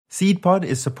SeedPod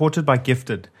is supported by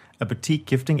Gifted, a boutique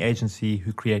gifting agency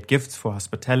who create gifts for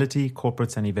hospitality,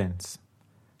 corporates, and events.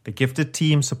 The Gifted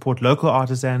team support local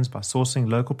artisans by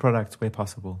sourcing local products where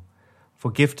possible.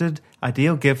 For Gifted,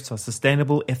 ideal gifts are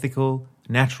sustainable, ethical,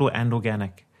 natural, and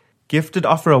organic. Gifted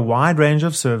offer a wide range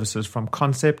of services from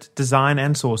concept, design,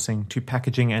 and sourcing to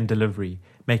packaging and delivery,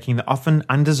 making the often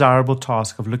undesirable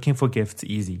task of looking for gifts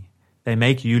easy. They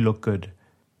make you look good.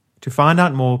 To find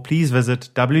out more, please visit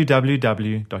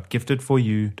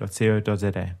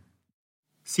www.giftedforyou.co.za.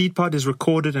 SeedPod is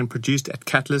recorded and produced at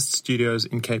Catalyst Studios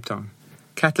in Cape Town.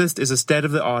 Catalyst is a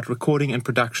state-of-the-art recording and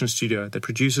production studio that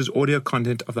produces audio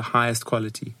content of the highest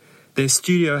quality. Their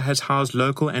studio has housed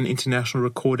local and international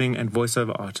recording and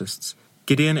voiceover artists.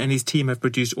 Gideon and his team have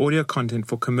produced audio content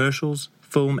for commercials,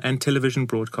 film and television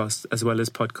broadcasts, as well as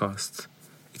podcasts.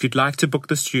 If you'd like to book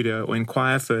the studio or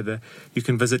inquire further, you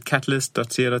can visit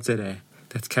catalyst.co.za.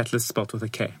 That's Catalyst spelled with a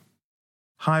K.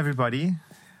 Hi, everybody.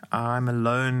 I'm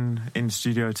alone in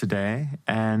studio today,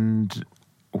 and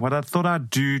what I thought I'd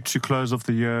do to close off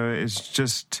the year is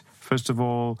just, first of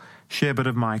all, share a bit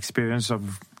of my experience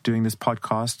of doing this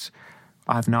podcast.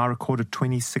 I've now recorded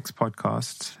 26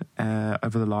 podcasts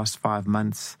over the last 5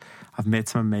 months. I've met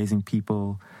some amazing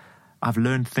people. I've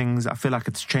learned things. I feel like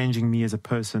it's changing me as a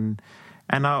person.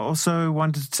 And I also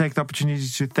wanted to take the opportunity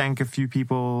to thank a few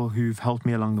people who've helped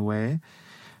me along the way.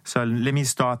 So let me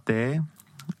start there.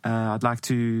 I'd like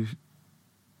to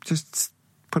just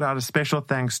put out a special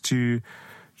thanks to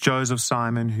Joseph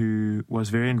Simon, who was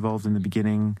very involved in the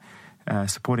beginning,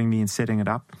 supporting me in setting it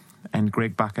up, and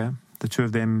Greg Bucker, the two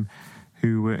of them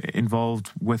who were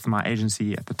involved with my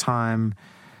agency at the time.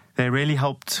 They really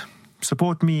helped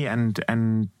support me and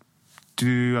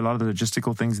do a lot of the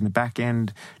logistical things in the back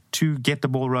end to get the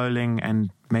ball rolling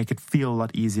and make it feel a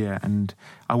lot easier. And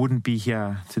I wouldn't be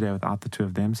here today without the two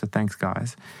of them. So thanks,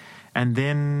 guys. And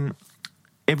then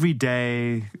every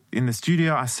day in the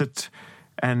studio, I sit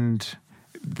and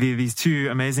these two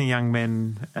amazing young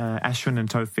men, Ashwin and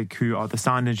Tofik, who are the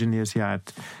sound engineers here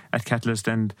at Catalyst.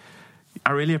 And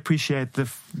I really appreciate the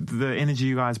energy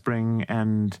you guys bring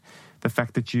and the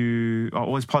fact that you are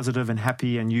always positive and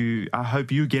happy, and I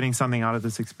hope you're getting something out of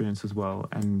this experience as well.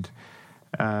 And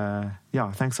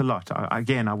thanks a lot.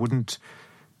 I wouldn't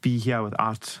be here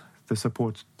without the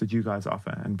support that you guys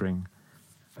offer and bring.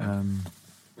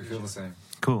 We feel the same.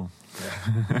 Cool.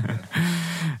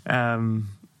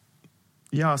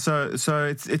 Yeah. So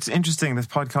it's interesting, this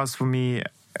podcast for me.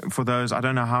 For those, I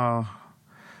don't know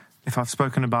if I've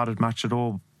spoken about it much at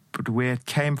all, but where it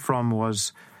came from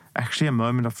was actually a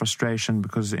moment of frustration,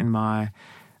 because in my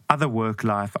other work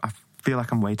life, I feel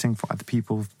like I'm waiting for other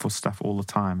people for stuff all the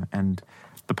time. And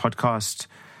the podcast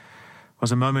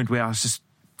was a moment where I was just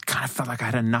kind of felt like I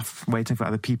had enough waiting for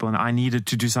other people, and I needed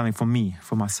to do something for me,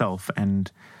 for myself.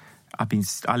 And I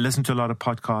listen to a lot of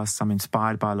podcasts. I'm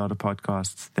inspired by a lot of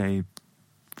podcasts. They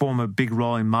form a big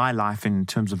role in my life in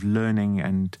terms of learning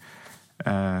and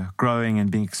growing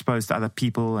and being exposed to other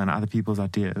people and other people's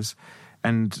ideas.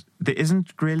 And there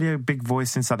isn't really a big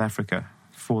voice in South Africa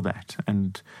for that.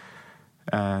 And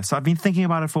so I've been thinking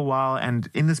about it for a while. And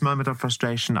in this moment of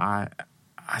frustration, I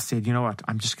said, you know what,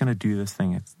 I'm just going to do this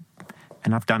thing.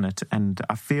 And I've done it. And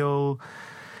I feel,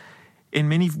 in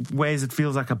many ways, it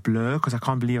feels like a blur, because I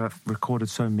can't believe I've recorded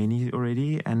so many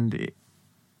already. And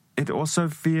it also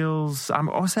feels, I'm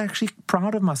also actually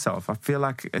proud of myself. I feel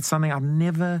like it's something I've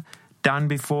never done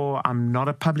before. I'm not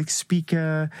a public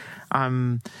speaker.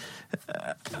 I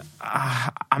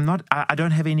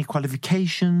don't have any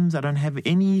qualifications.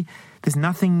 There's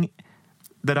nothing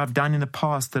that I've done in the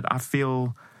past that I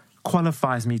feel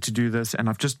qualifies me to do this, and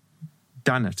I've just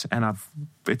done it, and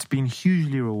it's been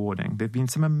hugely rewarding. There've been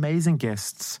some amazing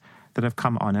guests that have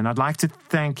come on, and I'd like to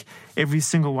thank every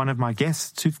single one of my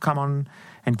guests who've come on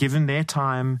and given their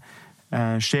time,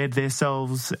 shared their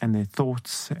selves and their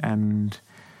thoughts, and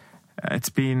it's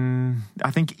been, I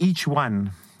think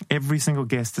every single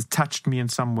guest has touched me in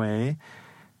some way,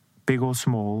 big or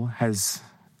small, has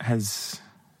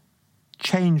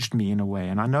changed me in a way.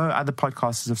 And I know other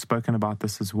podcasters have spoken about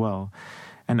this as well.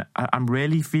 And I'm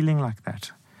really feeling like that.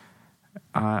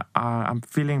 I'm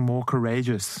feeling more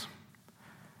courageous.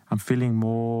 I'm feeling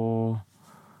more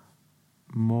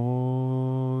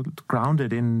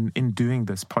grounded in doing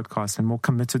this podcast, and more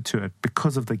committed to it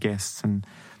because of the guests. And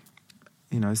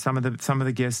you know, some of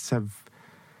the guests have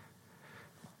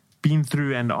been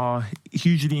through and are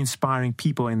hugely inspiring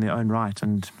people in their own right,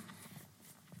 and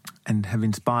have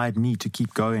inspired me to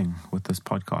keep going with this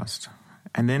podcast.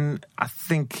 And then I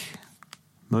think,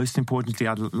 most importantly,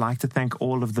 I'd like to thank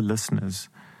all of the listeners.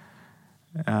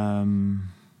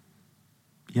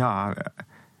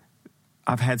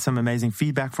 I've had some amazing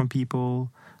feedback from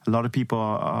people. A lot of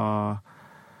people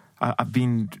I've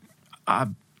been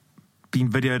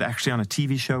videoed actually on a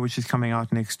TV show which is coming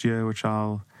out next year, which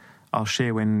I'll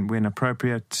share when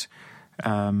appropriate.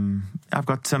 I've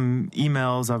got some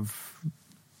emails.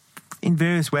 In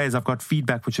various ways, I've got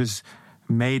feedback which has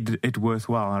made it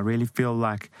worthwhile. I really feel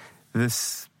like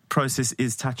this process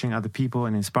is touching other people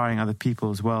and inspiring other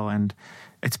people as well. And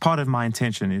it's part of my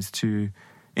intention is to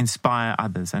inspire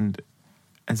others. And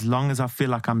as long as I feel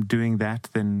like I'm doing that,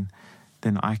 then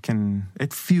I can.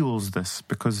 It fuels this,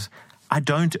 because I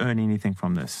don't earn anything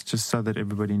from this. Just so that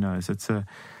everybody knows, it's a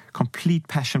complete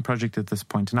passion project at this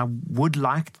point, and I would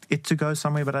like it to go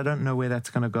somewhere, but I don't know where that's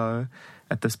going to go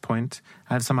at this point.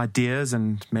 I have some ideas,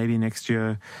 and maybe next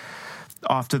year,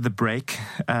 after the break,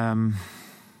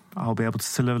 I'll be able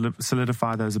to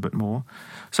solidify those a bit more.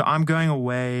 So I'm going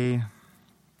away.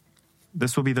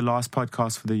 This will be the last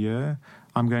podcast for the year.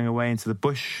 I'm going away into the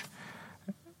bush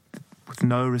with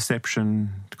no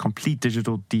reception, complete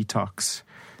digital detox,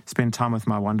 spend time with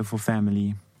my wonderful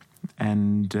family,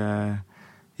 and I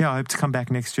hope to come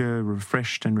back next year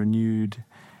refreshed and renewed,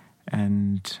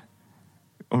 and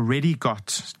already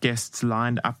got guests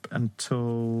lined up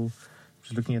until,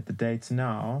 just looking at the dates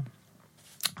now,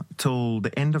 till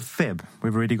the end of Feb.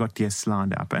 We've already got guests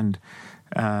lined up, and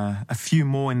a few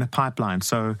more in the pipeline.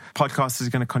 So podcast is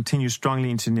going to continue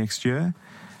strongly into next year.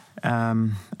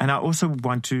 And I also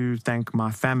want to thank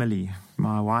my family,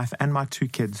 my wife and my 2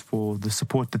 kids, for the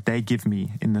support that they give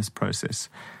me in this process.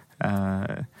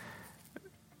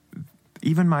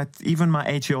 Even my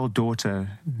 8-year-old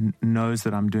daughter knows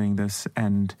that I'm doing this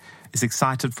and is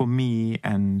excited for me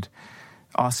and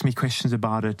asks me questions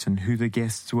about it and who the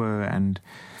guests were. And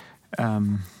I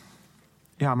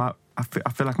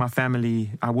feel like my family,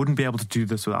 I wouldn't be able to do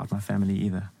this without my family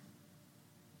either.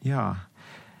 Yeah.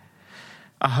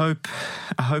 I hope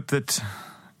that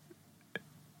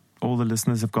all the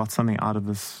listeners have got something out of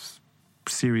this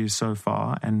series so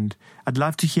far, and I'd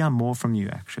love to hear more from you,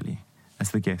 actually,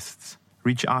 as the guests.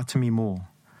 Reach out to me more.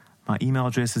 My email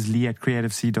address is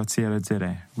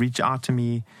lee@creativec.co.za. Reach out to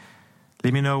me.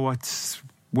 Let me know what's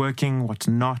working, what's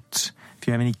not. If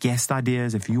you have any guest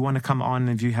ideas, if you want to come on,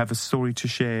 if you have a story to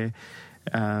share.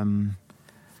 I'd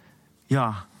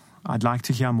like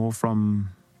to hear more from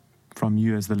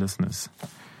you as the listeners.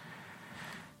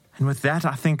 And with that,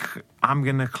 I think I'm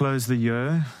going to close the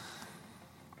year.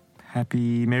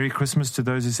 Happy Merry Christmas to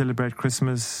those who celebrate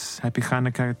Christmas. Happy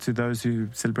Hanukkah to those who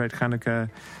celebrate Hanukkah.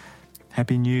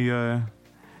 Happy New Year.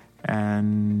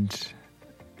 And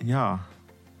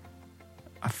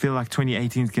I feel like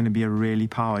 2018 is going to be a really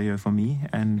power year for me,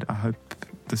 and I hope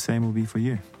the same will be for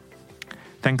you.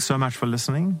 Thanks so much for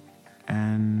listening,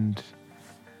 and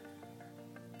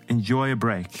enjoy your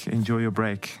break.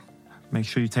 Make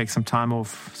sure you take some time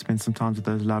off, spend some time with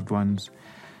those loved ones,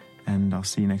 and I'll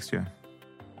see you next year.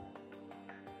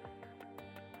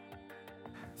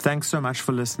 Thanks so much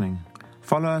for listening.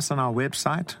 Follow us on our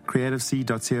website,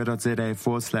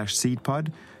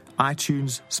 creativec.co.za/seedpod,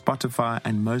 iTunes, Spotify,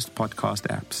 and most podcast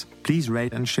apps. Please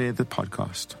rate and share the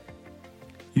podcast.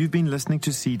 You've been listening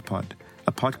to SeedPod,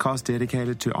 a podcast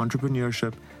dedicated to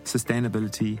entrepreneurship,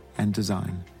 sustainability, and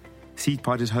design.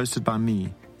 SeedPod is hosted by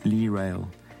me, Lee Rail.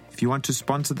 If you want to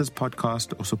sponsor this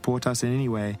podcast or support us in any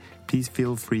way, please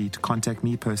feel free to contact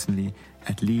me personally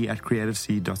at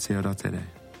lee@creativec.co.za.